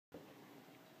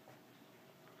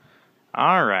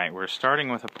Alright, we're starting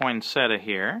with a poinsettia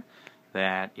here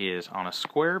that is on a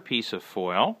square piece of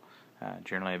foil,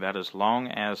 generally about as long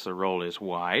as the roll is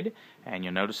wide, and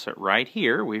you'll notice that right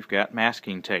here we've got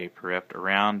masking tape wrapped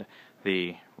around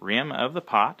the rim of the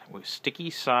pot with sticky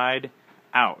side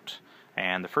out.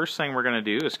 And the first thing we're going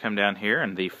to do is come down here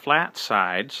and the flat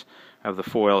sides of the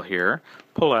foil here,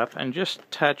 pull up and just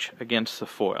touch against the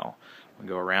foil. We'll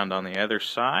go around on the other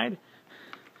side,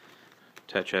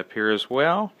 touch up here as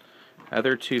well.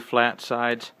 Other two flat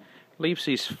sides, leaves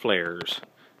these flares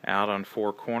out on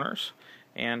four corners.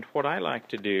 And what I like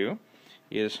to do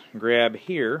is grab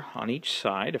here on each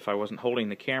side. If I wasn't holding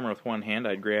the camera with one hand,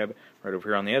 I'd grab right over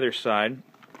here on the other side.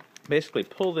 Basically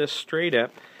pull this straight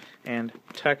up and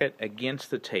tuck it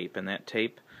against the tape, and that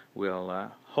tape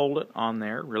will hold it on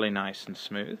there really nice and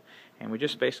smooth. And we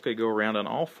just basically go around on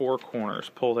all four corners,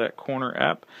 pull that corner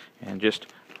up and just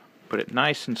put it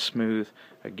nice and smooth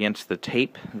against the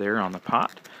tape there on the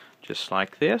pot, just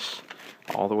like this,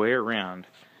 all the way around,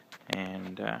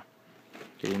 and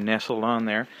get it nestled on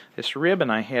there. This ribbon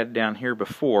I had down here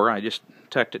before, I just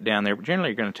tucked it down there, but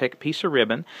generally you're going to take a piece of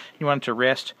ribbon, you want it to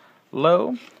rest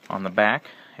low on the back,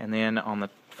 and then on the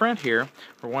front here,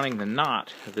 we're wanting the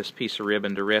knot of this piece of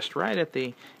ribbon to rest right at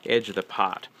the edge of the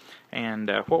pot. And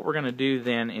what we're going to do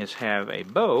then is have a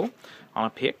bow on a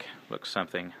pick, looks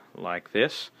something like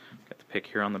this. Got the pick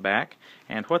here on the back,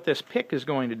 and what this pick is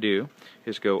going to do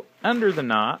is go under the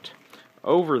knot,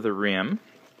 over the rim,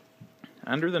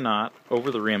 under the knot,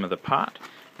 over the rim of the pot,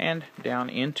 and down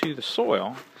into the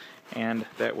soil. And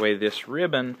that way this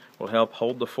ribbon will help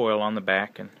hold the foil on the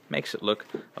back and makes it look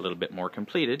a little bit more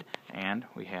completed, and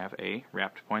we have a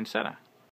wrapped poinsettia.